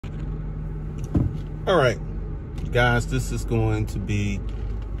All right, guys, this is going to be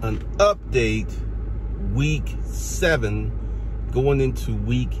an update, week 7, going into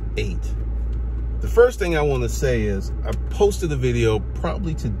week 8. The first thing I want to say is I posted a video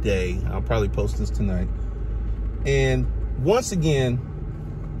probably today. I'll probably post this tonight. And once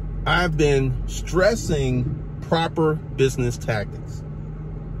again, I've been stressing proper business tactics.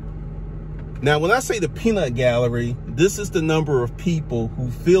 Now, when I say the peanut gallery, this is the number of people who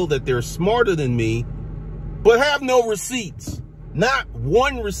feel that they're smarter than me, but have no receipts. Not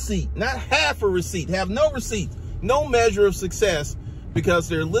one receipt, not half a receipt, have no receipts, no measure of success, because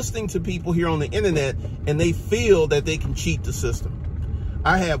they're listening to people here on the internet and they feel that they can cheat the system.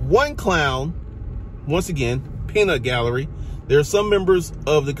 I have one clown, once again, peanut gallery. There are some members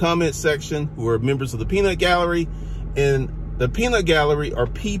of the comment section who are members of the peanut gallery, and the peanut gallery are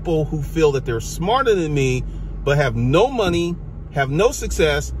people who feel that they're smarter than me, but have no money, have no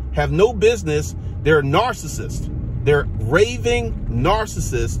success, have no business. They're narcissists. They're raving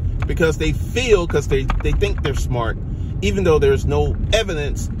narcissists because they feel, because they think they're smart, even though there's no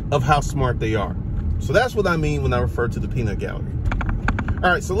evidence of how smart they are. So that's what I mean when I refer to the peanut gallery.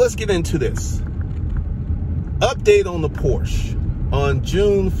 All right, so let's get into this. Update on the Porsche. On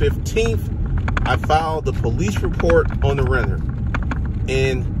June 15th, I filed the police report on the renter,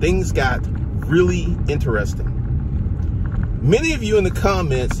 and things got really interesting. Many of you in the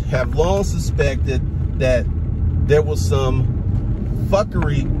comments have long suspected that there was some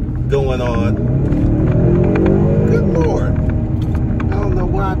fuckery going on. Good Lord. I don't know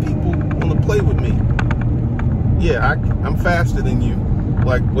why people want to play with me. Yeah, I'm faster than you,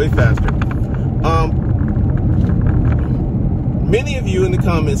 like way faster. Many of you in the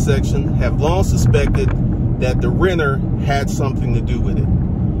comment section have long suspected that the renter had something to do with it.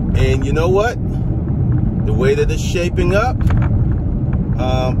 And you know what? The way that it's shaping up,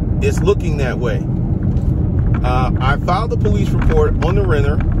 it's looking that way. I filed a police report on the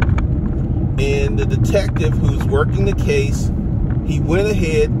renter, and the detective who's working the case, he went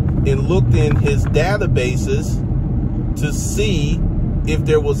ahead and looked in his databases to see if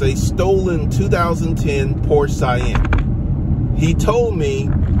there was a stolen 2010 Porsche Cayenne. He told me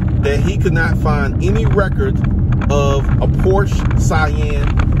that he could not find any record of a Porsche Cayenne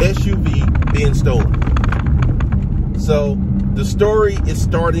SUV being stolen. So the story is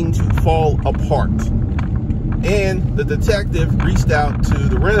starting to fall apart. And the detective reached out to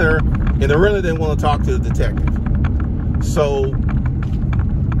the renter, and the renter didn't want to talk to the detective. So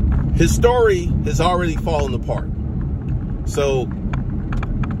his story has already fallen apart. So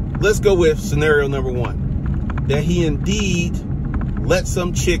let's go with scenario number 1, that he indeed let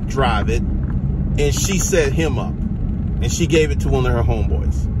some chick drive it, and she set him up, and she gave it to one of her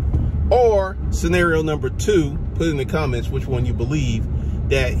homeboys. Or scenario number 2, put in the comments which one you believe,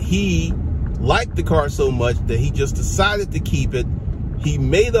 that he liked the car so much that he just decided to keep it. He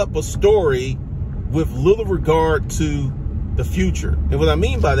made up a story with little regard to the future. And what I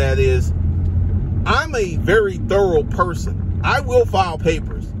mean by that is, I'm a very thorough person. I will file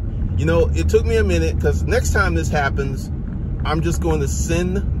papers. You know, it took me a minute, because next time this happens, I'm just going to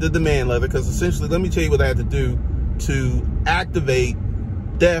send the demand letter, because essentially, let me tell you what I had to do to activate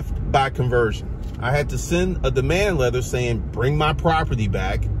theft by conversion. I had to send a demand letter saying, bring my property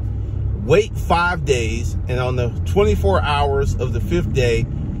back, wait 5 days, and on the 24 hours of the 5th day,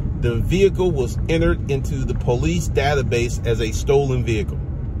 the vehicle was entered into the police database as a stolen vehicle.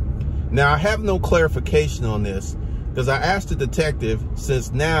 Now, I have no clarification on this, because I asked the detective,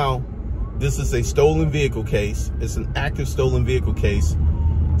 since now this is a stolen vehicle case, it's an active stolen vehicle case,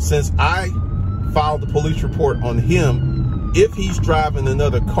 since I filed the police report on him, if he's driving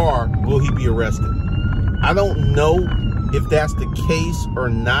another car, will he be arrested? I don't know if that's the case or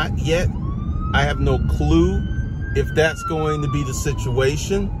not yet. I have no clue if that's going to be the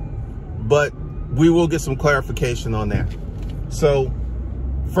situation, but we will get some clarification on that. So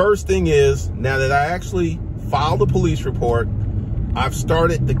first thing is, now that I actually filed a police report, I've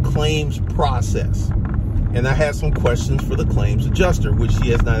started the claims process, and I had some questions for the claims adjuster, which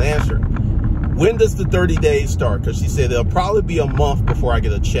she has not answered. When does the 30 days start? Because she said it'll probably be a month before I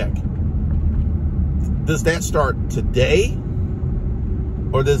get a check. Does that start today?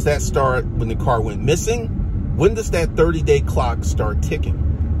 Or does that start when the car went missing? When does that 30-day clock start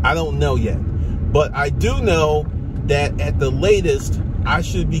ticking? I don't know yet. But I do know that at the latest, I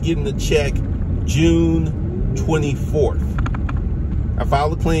should be getting the check June 24th. I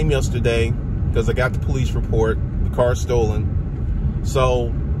filed a claim yesterday because I got the police report. The car's stolen.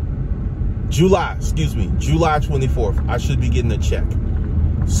 So July 24th, I should be getting a check.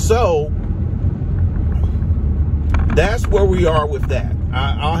 So that's where we are with that.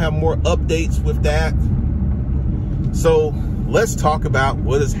 I'll have more updates with that. So let's talk about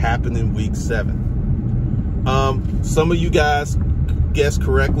what has happened in week 7. Some of you guys guessed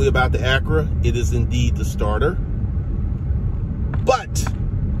correctly about the Acura. It is indeed the starter. But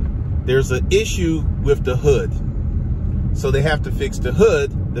there's an issue with the hood. So they have to fix the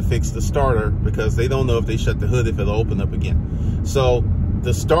hood to fix the starter, because they don't know if they shut the hood if it'll open up again. So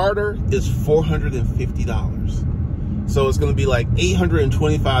the starter is $450. So it's going to be like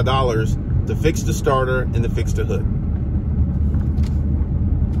 $825 to fix the starter and to fix the hood.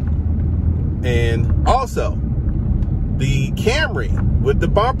 And also the Camry with the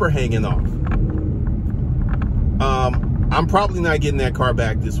bumper hanging off. I'm probably not getting that car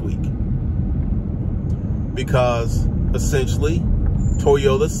back this week, because essentially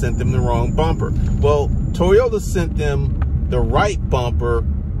Toyota sent them the wrong bumper. Well, Toyota sent them the right bumper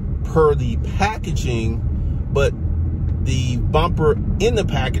per the packaging, but the bumper in the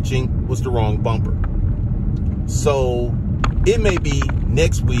packaging was the wrong bumper. So it may be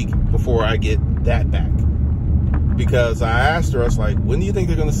next week before I get that back, because I asked her, I was like, when do you think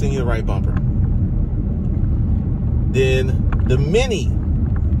they're going to send you the right bumper? Then the Mini,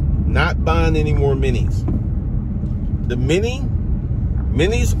 not buying any more Minis. The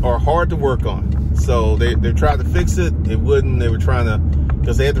Minis are hard to work on. So they tried to fix it. It wouldn't. They were trying to,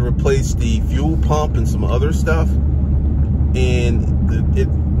 because they had to replace the fuel pump and some other stuff.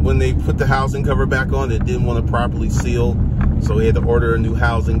 And when they put the housing cover back on, it didn't want to properly seal. So we had to order a new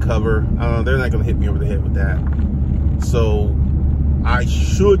housing cover. They're not going to hit me over the head with that. So I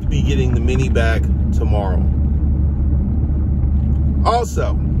should be getting the Mini back tomorrow.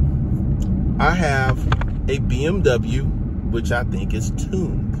 Also, I have a BMW, which I think is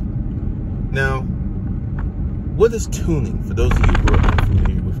tuned. Now, what is tuning? For those of you who are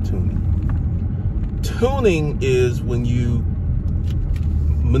unfamiliar with tuning. Tuning is when you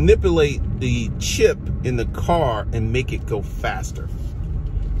manipulate the chip in the car and make it go faster.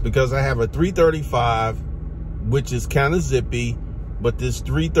 Because I have a 335, which is kind of zippy, but this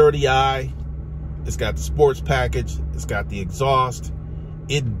 330i, it's got the sports package, it's got the exhaust.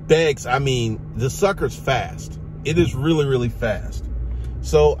 It begs, I mean, the sucker's fast. It is really, really fast.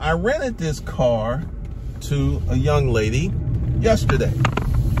 So I rented this car to a young lady yesterday.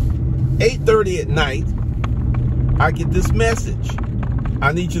 8:30 at night, I get this message.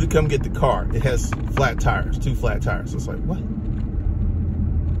 I need you to come get the car. It has flat tires, 2 flat tires. It's like, what?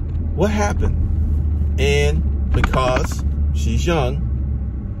 What happened? And because she's young,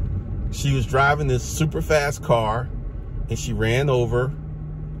 she was driving this super fast car and she ran over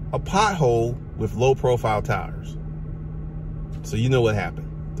a pothole with low profile tires. So you know what happened.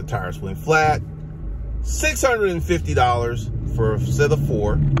 The tires went flat. $650 for a set of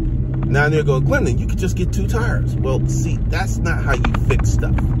 4. Now they're going, Glendon, you could just get 2 tires. Well, see, that's not how you fix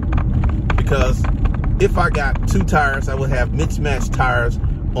stuff. Because if I got 2 tires, I would have mixed-match tires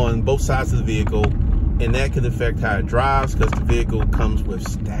on both sides of the vehicle, and that could affect how it drives, because the vehicle comes with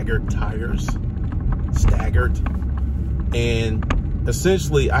staggered tires. Staggered. And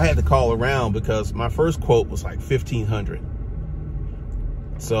essentially, I had to call around because my first quote was like $1,500.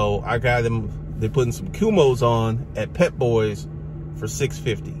 So I got them, they putting some Kumos on at Pep Boys for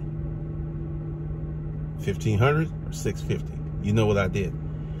 $650. $1,500 or $650. You know what I did.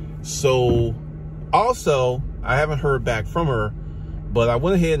 So also, I haven't heard back from her, but I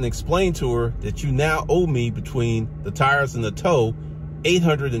went ahead and explained to her that you now owe me, between the tires and the tow,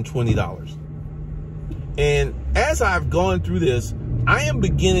 $820. And as I've gone through this, I am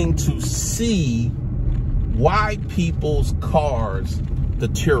beginning to see why people's cars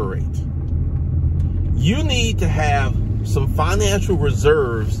deteriorate. You need to have some financial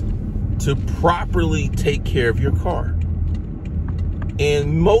reserves to properly take care of your car.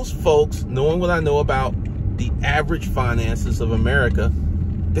 And most folks, knowing what I know about the average finances of America,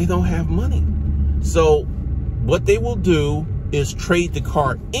 they don't have money. So what they will do is trade the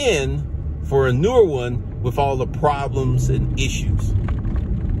car in for a newer one with all the problems and issues.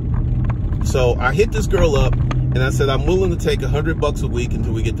 So I hit this girl up and I said, I'm willing to take $100 a week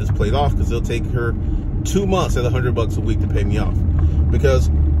until we get this paid off, because it'll take her 2 months at $100 a week to pay me off. Because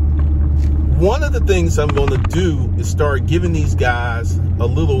one of the things I'm going to do is start giving these guys a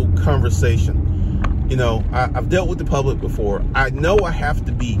little conversation. You know, I've dealt with the public before. I know I have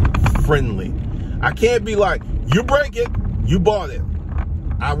to be friendly. I can't be like, you break it, you bought it.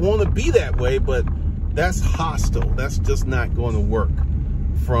 I want to be that way, but that's hostile. That's just not going to work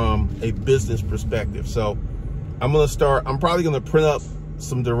from a business perspective. So I'm probably going to print up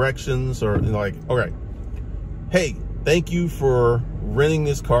some directions, or like, okay, hey, thank you for renting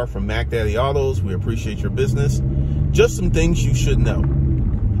this car from Mac Daddy Autos. We appreciate your business. Just some things you should know.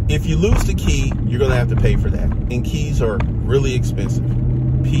 If you lose the key, you're going to have to pay for that. And keys are really expensive.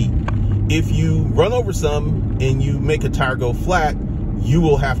 P. If you run over some and you make a tire go flat, you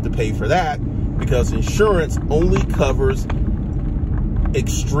will have to pay for that because insurance only covers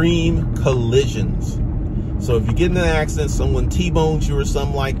extreme collisions. So if you get in an accident, someone T-bones you or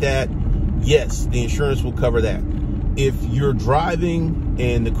something like that, yes, the insurance will cover that. If you're driving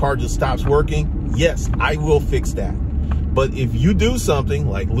and the car just stops working, yes, I will fix that. But if you do something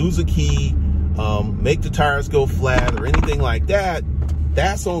like lose a key, make the tires go flat or anything like that,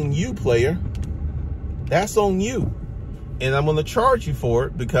 that's on you, player. That's on you. And I'm going to charge you for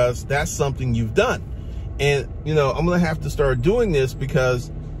it because that's something you've done. And, you know, I'm going to have to start doing this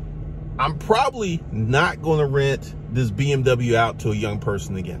because I'm probably not going to rent this BMW out to a young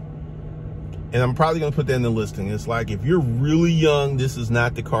person again. And I'm probably going to put that in the listing. It's like, if you're really young, this is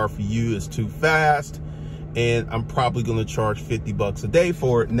not the car for you. It's too fast. And I'm probably going to charge $50 a day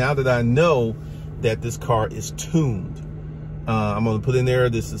for it now that I know that this car is tuned. I'm going to put in there,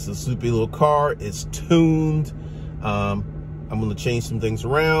 this is a soupy little car. It's tuned. I'm going to change some things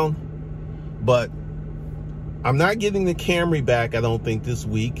around. But I'm not getting the Camry back, I don't think, this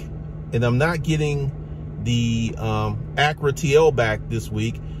week. And I'm not getting the Acura TL back this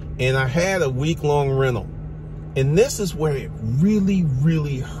week. And I had a week-long rental. And this is where it really,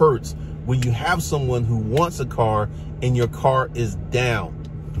 really hurts when you have someone who wants a car and your car is down.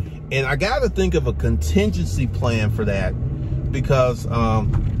 And I got to think of a contingency plan for that because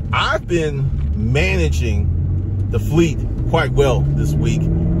I've been managing the fleet quite well this week,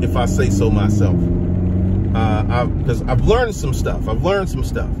 if I say so myself. Because I've learned some stuff.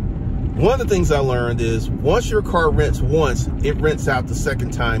 One of the things I learned is once your car rents once, it rents out the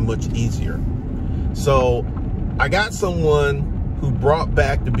second time much easier. So I got someone who brought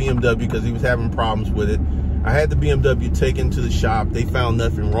back the BMW because he was having problems with it. I had the BMW taken to the shop. They found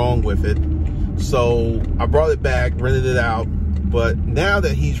nothing wrong with it. So I brought it back, rented it out. But now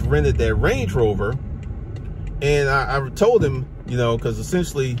that he's rented that Range Rover, and I told him, you know, because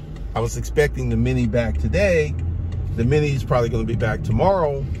essentially I was expecting the Mini back today. The Mini is probably going to be back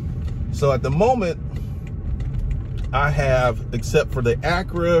tomorrow. So at the moment, I have, except for the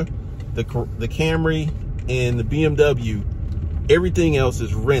Acura, the Camry, and the BMW, everything else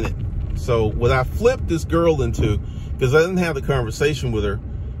is rented. So what I flipped this girl into, because I didn't have the conversation with her,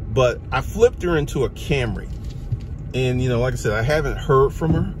 but I flipped her into a Camry. And, you know, like I said, I haven't heard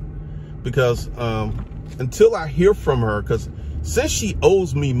from her because until I hear from her, because since she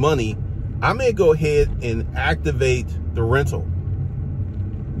owes me money, I may go ahead and activate the rental,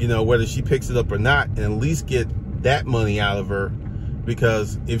 you know, whether she picks it up or not, and at least get that money out of her.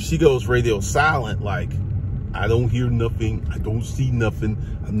 Because if she goes radio silent, like, I don't hear nothing, I don't see nothing,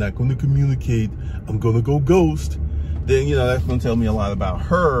 I'm not going to communicate, I'm going to go ghost, then, you know, that's going to tell me a lot about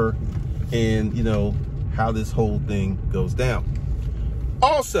her and, you know, how this whole thing goes down.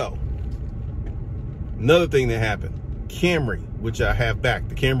 Also, another thing that happened, Camry, which I have back,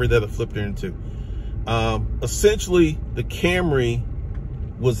 the Camry that I flipped her into. Essentially, the Camry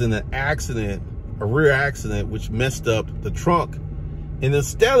was in an accident, a rear accident, which messed up the trunk. And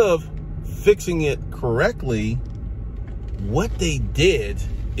instead of fixing it correctly, what they did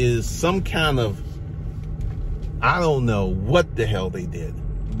is some kind of, I don't know what the hell they did,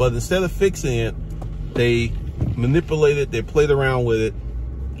 but instead of fixing it, they manipulated, they played around with it,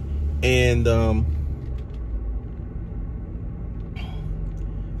 and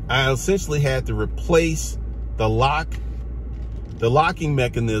I essentially had to replace the locking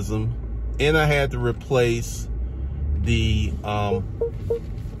mechanism, and I had to replace the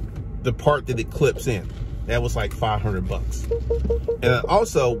part that it clips in. That was like $500. And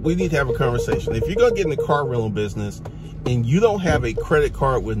also, we need to have a conversation. If you're gonna get in the car rental business and you don't have a credit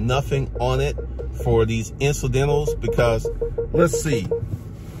card with nothing on it for these incidentals, because let's see,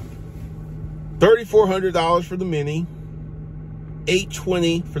 $3,400 for the Mini,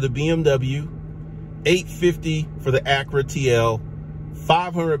 $820 for the BMW, $850 for the Acura TL,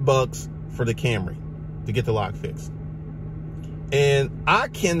 $500 for the Camry to get the lock fixed. And I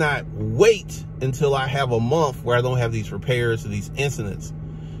cannot wait until I have a month where I don't have these repairs or these incidents,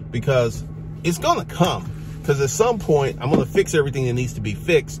 because it's gonna come. Because at some point, I'm gonna fix everything that needs to be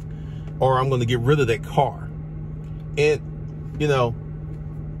fixed, or I'm gonna get rid of that car. And, you know,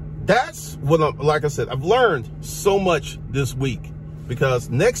 that's what I'm, like I said, I've learned so much this week, because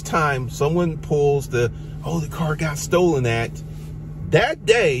next time someone pulls the, oh, the car got stolen at, that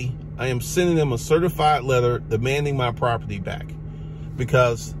day, I am sending them a certified letter demanding my property back,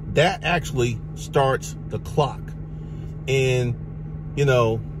 because that actually starts the clock. And, you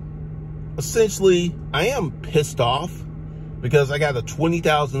know, essentially, I am pissed off because I got a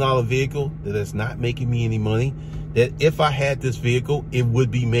 $20,000 vehicle that is not making me any money, that if I had this vehicle, it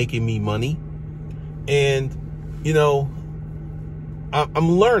would be making me money. And, you know,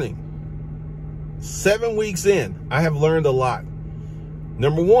 I'm learning. 7 weeks in, I have learned a lot.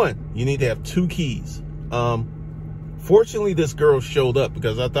 Number one, you need to have 2 keys. Fortunately, this girl showed up,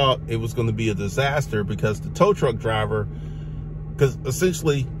 because I thought it was going to be a disaster, because the tow truck driver, because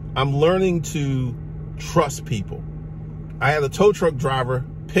essentially I'm learning to trust people. I had a tow truck driver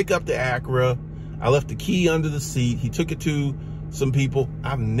pick up the Acura. I left the key under the seat. He took it to some people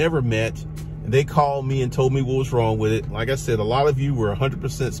I've never met. And they called me and told me what was wrong with it. Like I said, a lot of you were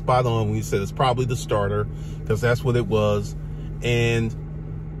 100% spot on when you said it's probably the starter, because that's what it was. And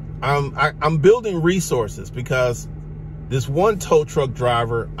I'm building resources, because this one tow truck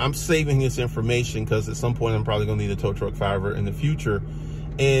driver, I'm saving his information, because at some point I'm probably going to need a tow truck driver in the future.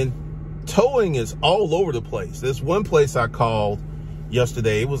 And towing is all over the place. There's one place I called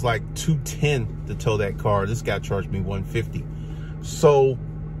yesterday. It was like $210 to tow that car. This guy charged me $150. So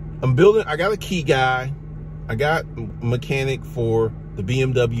I'm building. I got a key guy. I got a mechanic for the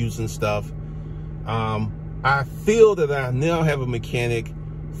BMWs and stuff. I feel that I now have a mechanic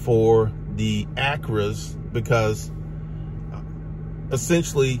for the Acuras, because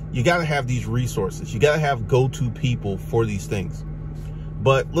essentially you got to have these resources. You got to have go-to people for these things.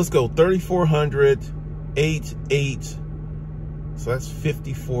 But let's go 3,400, 8. So that's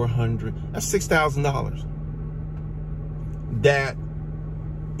 5,400. That's $6,000. That,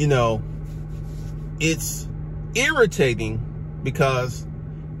 you know, it's irritating, because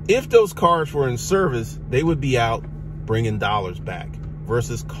if those cars were in service, they would be out bringing dollars back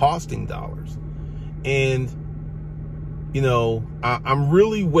versus costing dollars. And, you know, I'm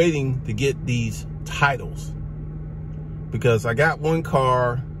really waiting to get these titles, because I got one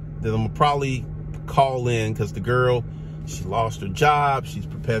car that I'm gonna probably call in, because the girl, she lost her job, she's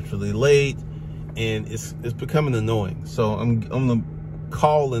perpetually late, and it's becoming annoying. So I'm gonna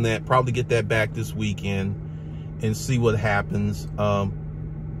call in that, probably get that back this weekend and see what happens.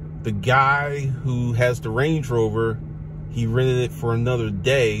 The guy who has the Range Rover, he rented it for another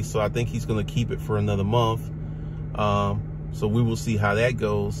day, so I think he's gonna keep it for another month. So we will see how that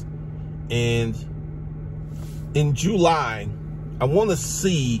goes. And in July, I want to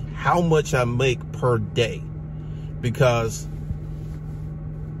see how much I make per day, because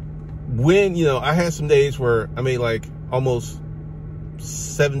when, you know, I had some days where I made like almost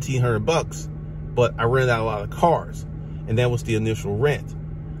 $1,700, but I rented out a lot of cars, and that was the initial rent.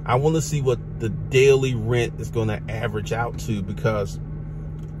 I want to see what the daily rent is going to average out to, because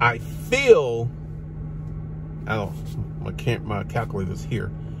I feel, my calculator's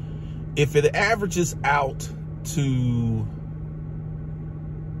here. If it averages out to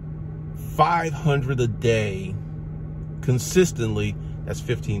 500 a day consistently, that's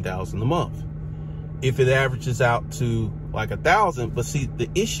 15,000 a month. If it averages out to like 1,000, but see, the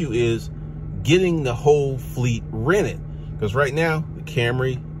issue is getting the whole fleet rented, because right now the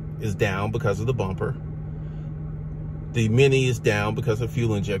Camry is down because of the bumper, the Mini is down because of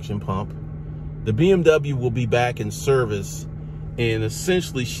fuel injection pump, the BMW will be back in service, and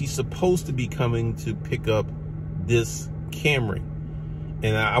essentially she's supposed to be coming to pick up this Camry.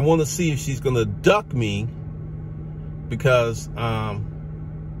 And I want to see if she's going to duck me, because,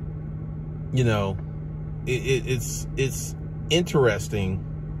 you know, it's interesting,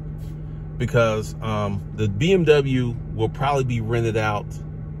 because the BMW will probably be rented out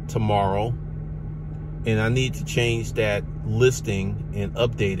tomorrow, and I need to change that listing and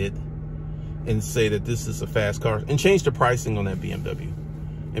update it and say that this is a fast car, and change the pricing on that BMW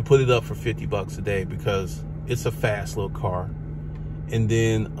and put it up for $50 a day, because it's a fast little car. And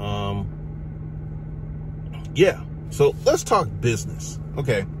then, yeah, so let's talk business.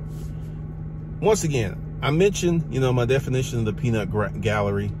 Okay. Once again, I mentioned, you know, my definition of the peanut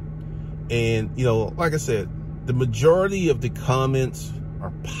gallery. And, you know, like I said, the majority of the comments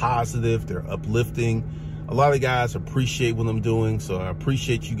are positive. They're uplifting. A lot of guys appreciate what I'm doing. So I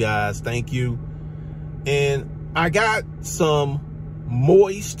appreciate you guys. Thank you. And I got some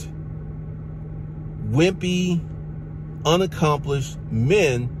moist, wimpy, unaccomplished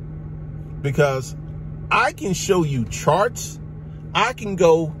men, because I can show you charts. I can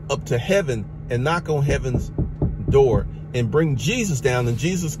go up to heaven and knock on heaven's door and bring Jesus down, and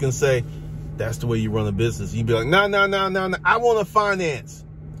Jesus can say, that's the way you run a business. You'd be like, no, I want to finance.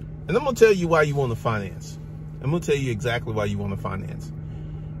 And I'm going to tell you why you want to finance. I'm going to tell you exactly why you want to finance.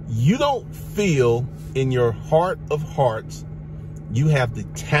 You don't feel in your heart of hearts you have the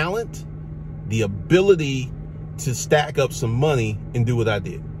talent, the ability to stack up some money and do what I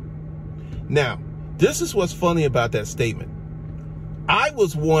did. Now, this is what's funny about that statement. I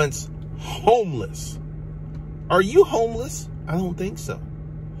was once homeless. Are you homeless? I don't think so.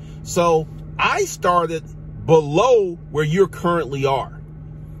 So I started below where you currently are.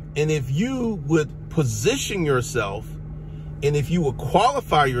 And if you would position yourself, and if you would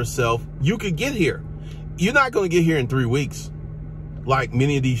qualify yourself, you could get here. You're not going to get here in 3 weeks. Like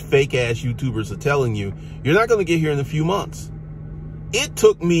many of these fake ass YouTubers are telling you, you're not going to get here in a few months. It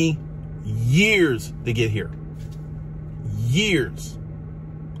took me years to get here. Years.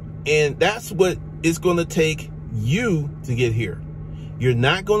 And that's what it's going to take you to get here. You're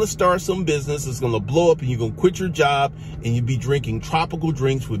not going to start some business that's going to blow up and you're going to quit your job and you'll be drinking tropical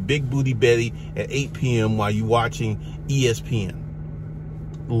drinks with Big Booty Betty at 8 p.m. while you're watching ESPN.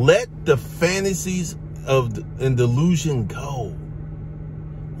 Let the fantasies and delusion go.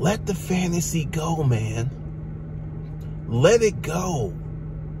 Let the fantasy go, man. Let it go.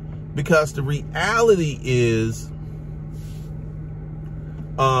 Because the reality is,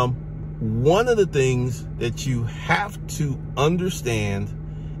 one of the things that you have to understand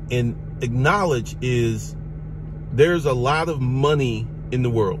and acknowledge is there's a lot of money in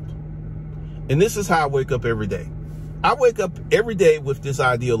the world. And this is how I wake up every day. I wake up every day with this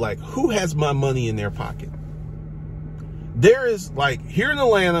idea, like, who has my money in their pocket? There is, like, here in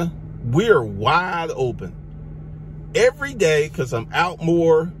Atlanta, we're wide open. Every day, because I'm out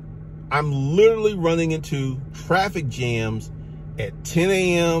more, I'm literally running into traffic jams at 10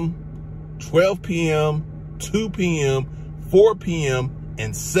 a.m., 12 p.m., 2 p.m., 4 p.m.,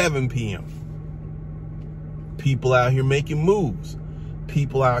 and 7 p.m. People out here making moves.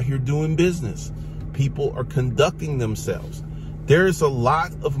 People out here doing business. People are conducting themselves. There's a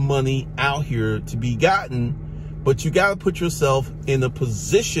lot of money out here to be gotten, but you got to put yourself in a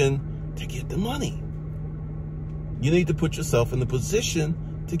position to get the money. You need to put yourself in the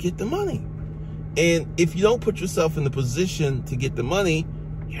position to get the money. And if you don't put yourself in the position to get the money,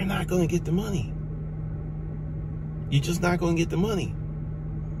 you're not going to get the money. You're just not going to get the money.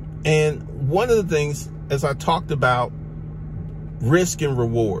 And one of the things, as I talked about risk and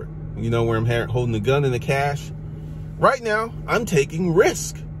reward, you know, where I'm holding the gun and the cash. Right now, I'm taking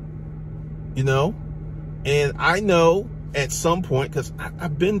risk, you know, and I know at some point, because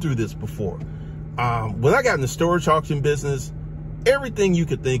I've been through this before. When I got in the storage auction business, everything you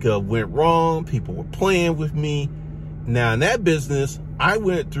could think of went wrong. People were playing with me. Now in that business, I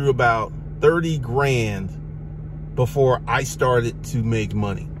went through about 30 grand before I started to make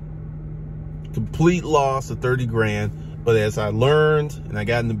money. Complete loss of 30 grand. But as I learned and I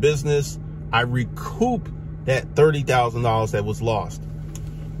got in the business, I recouped that $30,000 that was lost.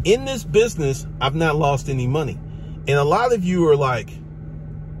 In this business, I've not lost any money. And a lot of you are like,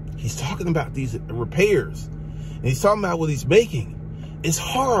 he's talking about these repairs. And he's talking about what he's making. It's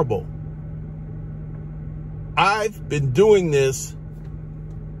horrible. I've been doing this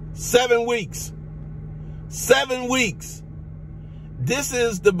 7 weeks. 7 weeks. This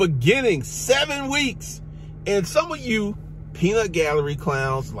is the beginning. 7 weeks. And some of you peanut gallery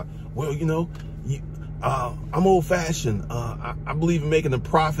clowns like, well, you know, I'm old fashioned. I believe in making a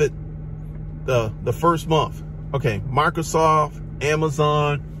profit the first month. Okay. Microsoft,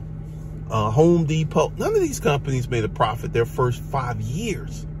 Amazon, Home Depot. None of these companies made a profit their first 5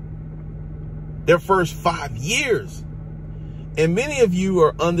 years. Their first 5 years. And many of you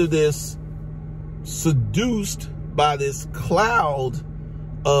are under this, seduced by this cloud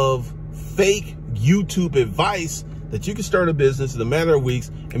of fake YouTube advice that you can start a business in a matter of weeks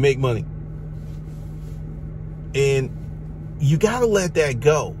and make money. And you got to let that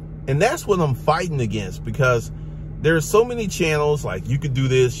go. And that's what I'm fighting against, because there are so many channels like, you could do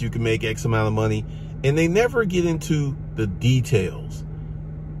this, you can make X amount of money, and they never get into the details.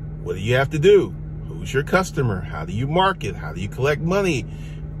 What do you have to do? Who's your customer? How do you market? How do you collect money?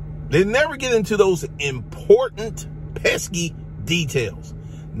 They never get into those important, pesky details.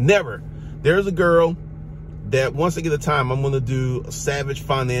 Never. There's a girl that once I get the time, I'm going to do a Savage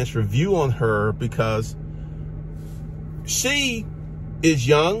Finance review on her, because she is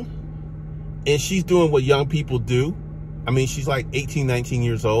young and she's doing what young people do. I mean, she's like 18, 19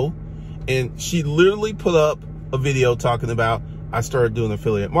 years old. And she literally put up a video talking about, I started doing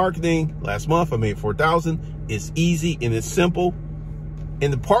affiliate marketing last month. I made $4,000. It's easy and it's simple.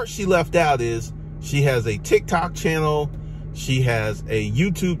 And the part she left out is she has a TikTok channel. She has a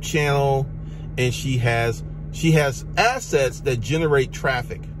YouTube channel, and she has assets that generate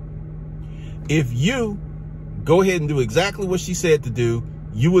traffic. If you go ahead and do exactly what she said to do,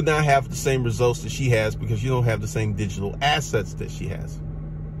 you would not have the same results that she has, because you don't have the same digital assets that she has.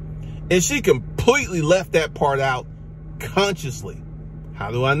 And she completely left that part out consciously.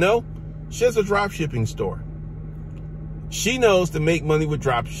 How do I know? She has a drop shipping store. She knows to make money with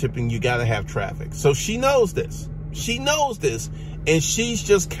drop shipping, you got to have traffic. So she knows this. She knows this. And she's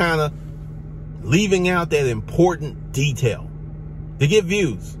just kind of leaving out that important detail to get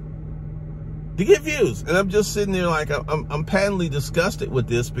views. To get views. And I'm just sitting there like, I'm patently disgusted with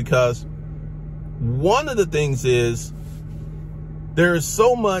this, because one of the things is there is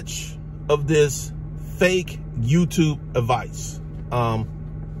so much of this fake YouTube advice.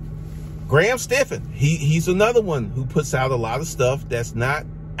 Graham Stephan, he's another one who puts out a lot of stuff that's not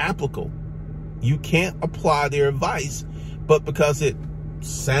applicable. You can't apply their advice, but because it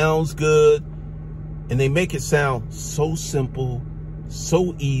sounds good and they make it sound so simple,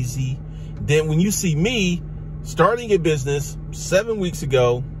 so easy, then when you see me starting a business 7 weeks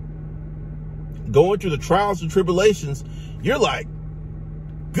ago, going through the trials and tribulations, you're like,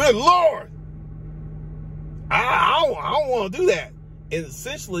 good Lord, I don't want to do that. And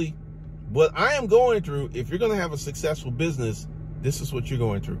essentially, what I am going through, if you're going to have a successful business, this is what you're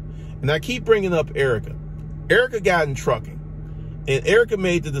going through. And I keep bringing up Erica. Erica got in trucking. And Erica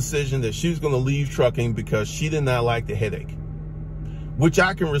made the decision that she was going to leave trucking because she did not like the headache. Which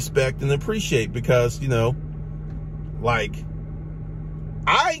I can respect and appreciate, because, you know, like,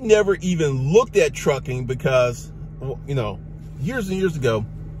 I never even looked at trucking because, you know, years and years ago,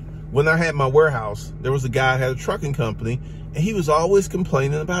 when I had my warehouse, there was a guy who had a trucking company, and he was always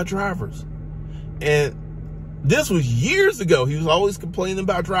complaining about drivers. And this was years ago. He was always complaining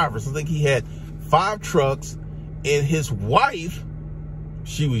about drivers. I think he had 5 trucks, and his wife,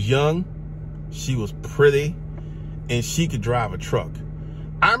 she was young, she was pretty, and she could drive a truck.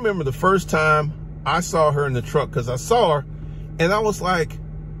 I remember the first time I saw her in the truck, because I saw her, and I was like,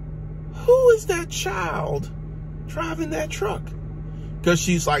 who is that child driving that truck? Because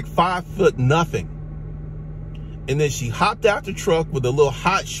she's like 5 foot nothing. And then she hopped out the truck with her little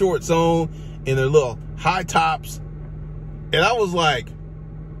hot shorts on and her little high tops. And I was like,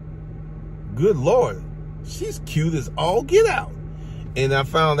 good Lord, she's cute as all get out. And I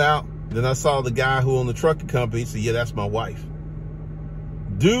found out, then I saw the guy who owned the trucking company, said, yeah, that's my wife.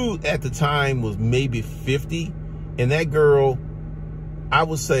 Dude at the time was maybe 50. And that girl, I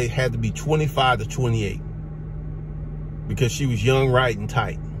would say, had to be 25 to 28. Because she was young, right, and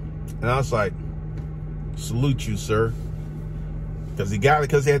tight. And I was like, salute you, sir. Because he got it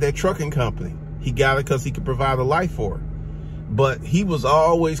because he had that trucking company. He got it because he could provide a life for her. But he was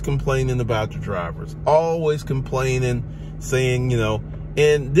always complaining about the drivers. Always complaining, saying, you know,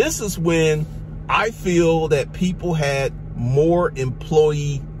 and this is when I feel that people had more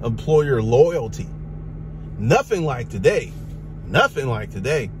employer loyalty. Nothing like today. Nothing like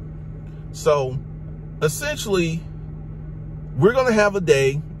today. So, essentially, we're going to have a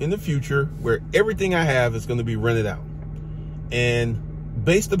day in the future where everything I have is going to be rented out. And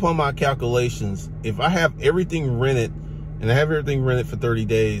based upon my calculations, if I have everything rented, and I have everything rented for 30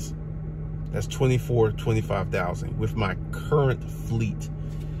 days, that's $25,000 with my current fleet.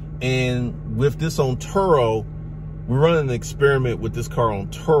 And with this on Turo, we're running an experiment with this car on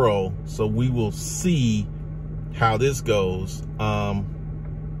Turo, so we will see how this goes.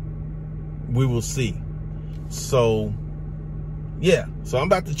 We will see. So, yeah. So I'm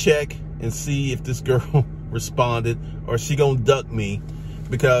about to check and see if this girl responded, or is she gonna duck me,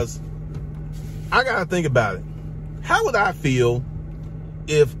 because I gotta think about it. How would I feel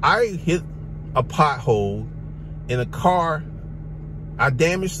if I hit a pothole in a car, I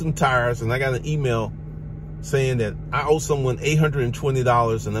damaged some tires, and I got an email saying that I owe someone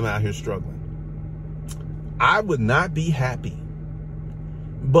 $820 and I'm out here struggling? I would not be happy.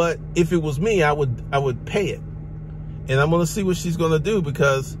 But if it was me, I would pay it. And I'm going to see what she's going to do,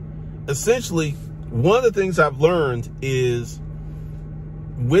 because essentially one of the things I've learned is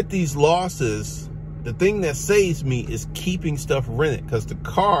with these losses, the thing that saves me is keeping stuff rented, because the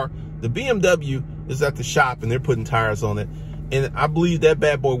car, the BMW, is at the shop and they're putting tires on it. And I believe that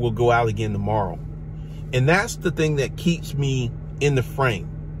bad boy will go out again tomorrow. And that's the thing that keeps me in the frame.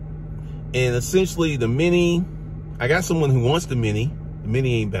 And essentially the Mini, I got someone who wants the Mini. The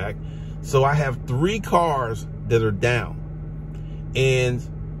Mini ain't back. So I have 3 cars that are down. And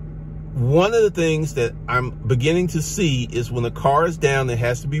one of the things that I'm beginning to see is when a car is down, it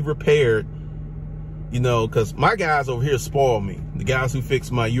has to be repaired. You know, because my guys over here spoil me. The guys who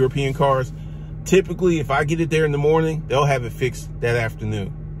fix my European cars, typically if I get it there in the morning, they'll have it fixed that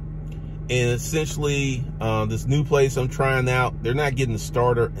afternoon. And essentially, this new place I'm trying out, they're not getting the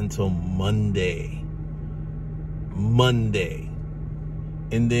starter until Monday.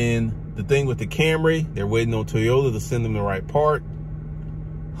 And then the thing with the Camry, they're waiting on Toyota to send them the right part.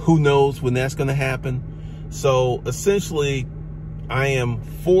 Who knows when that's going to happen? So essentially, I am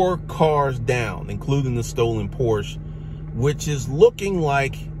 4 cars down, including the stolen Porsche. which is looking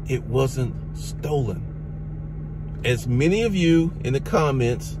like it wasn't stolen. As many of you in the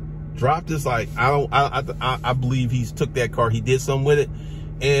comments dropped this, like, I believe he's took that car, he did something with it.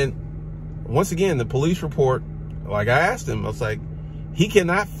 And once again, the police report, like I asked him, I was like, he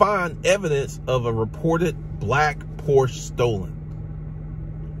cannot find evidence of a reported black Porsche stolen.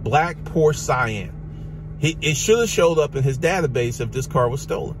 Black Porsche cyan. It should have showed up in his database if this car was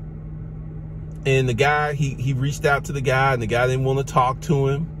stolen. And the guy, he reached out to the guy, and the guy didn't want to talk to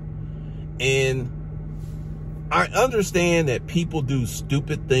him. And I understand that people do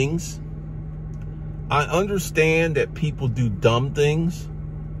stupid things. I understand that people do dumb things.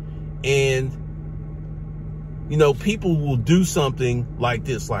 And, you know, people will do something like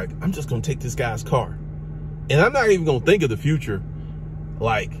this, like, I'm just going to take this guy's car. And I'm not even going to think of the future.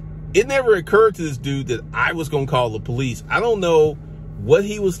 Like, it never occurred to this dude that I was going to call the police. I don't know what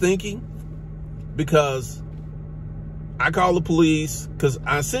he was thinking, because I called the police because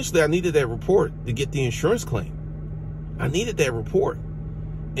I needed that report to get the insurance claim. I needed that report.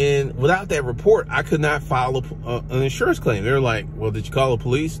 And without that report, I could not file an insurance claim. They're like, well, did you call the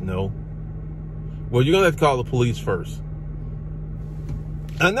police? No. Well, you're going to have to call the police first.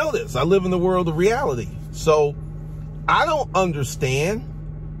 I know this. I live in the world of reality. So I don't understand.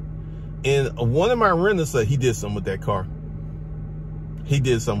 And one of my renters said he did something with that car. He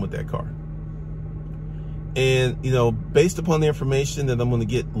did something with that car. And, you know, based upon the information that I'm going to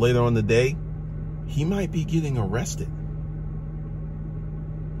get later on today, he might be getting arrested.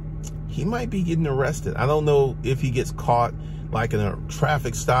 He might be getting arrested. I don't know if he gets caught like in a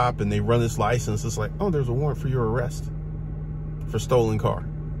traffic stop and they run his license. It's like, oh, there's a warrant for your arrest for stolen car.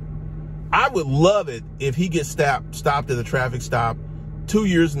 I would love it if he gets stopped at a traffic stop 2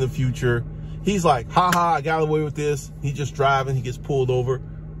 years in the future. He's like, haha, I got away with this. He's just driving. He gets pulled over.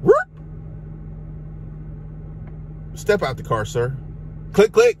 Whoop. Step out the car, sir.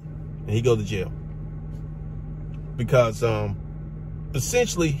 Click, click. And he go to jail. Because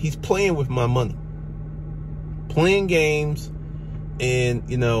essentially he's playing with my money. Playing games. And,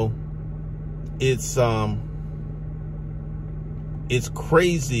 you know, it's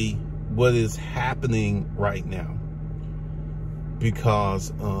crazy what is happening right now.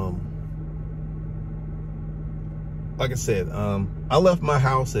 Because, like I said, I left my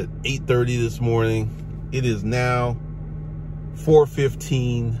house at 8:30 this morning. It is now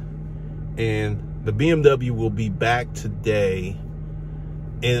 4:15, and the BMW will be back today.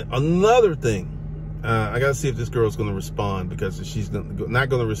 And another thing, I gotta see if this girl's gonna respond, because if she's not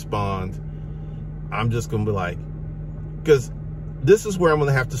gonna respond, I'm just gonna be like, because this is where I'm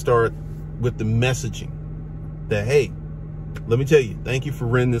gonna have to start with the messaging that, hey, let me tell you, thank you for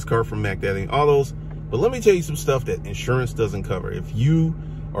renting this car from Mac Daddy and all those, but let me tell you some stuff that insurance doesn't cover. If you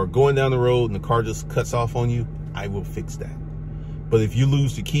are going down the road and the car just cuts off on you, I will fix that. But if you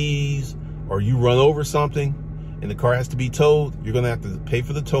lose the keys or you run over something and the car has to be towed, you're going to have to pay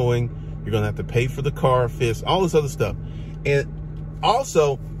for the towing. You're going to have to pay for the car fix, all this other stuff. And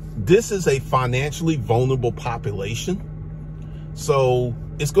also, this is a financially vulnerable population. So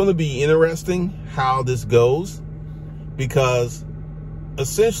it's going to be interesting how this goes, because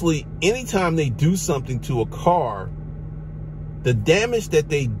essentially anytime they do something to a car, the damage that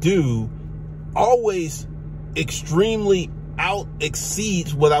they do always extremely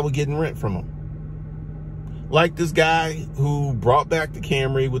exceeds what I would get in rent from them. Like this guy who brought back the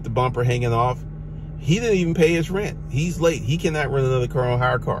Camry with the bumper hanging off. He didn't even pay his rent. He's late. He cannot rent another car on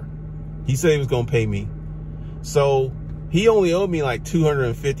hire car. He said he was going to pay me. So he only owed me like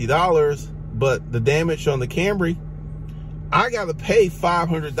 $250, but the damage on the Camry, I got to pay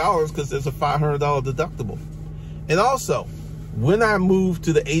 $500 because there's a $500 deductible. And also, when I move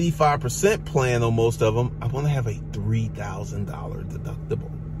to the 85% plan on most of them, I want to have a $3,000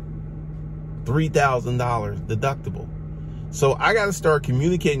 deductible. $3,000 deductible. So I got to start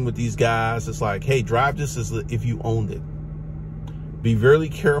communicating with these guys. It's like, hey, drive this as if you owned it. Be very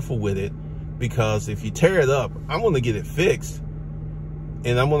careful with it, because if you tear it up, I'm going to get it fixed.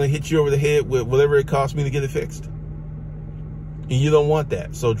 And I'm going to hit you over the head with whatever it costs me to get it fixed. And you don't want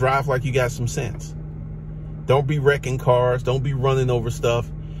that. So drive like you got some sense. Don't be wrecking cars. Don't be running over stuff.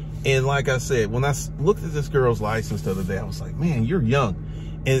 And like I said, when I looked at this girl's license the other day, I was like, man, you're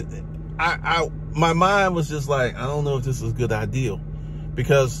young. And my mind was just like, I don't know if this is a good idea,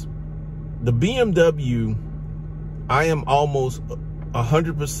 because the BMW, I am almost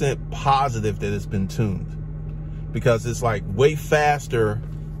 100% positive that it's been tuned, because it's like way faster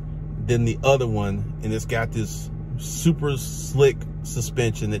than the other one. And it's got this super slick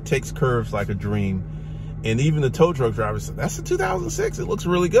suspension that takes curves like a dream. And even the tow truck driver said, that's a 2006. It looks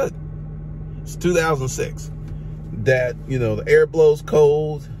really good. It's 2006. that, you know, the air blows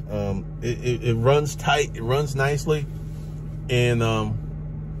cold. It runs tight. It runs nicely. And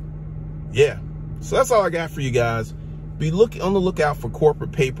yeah, so that's all I got for you guys. Be on the lookout for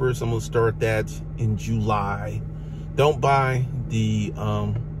corporate papers. I'm going to start that in July. Don't buy the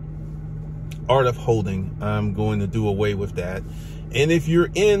Art of Holding. I'm going to do away with that. And if you're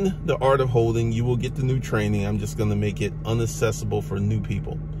in the Art of Holding, you will get the new training. I'm just going to make it unaccessible for new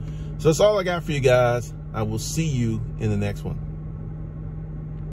people. So that's all I got for you guys. I will see you in the next one.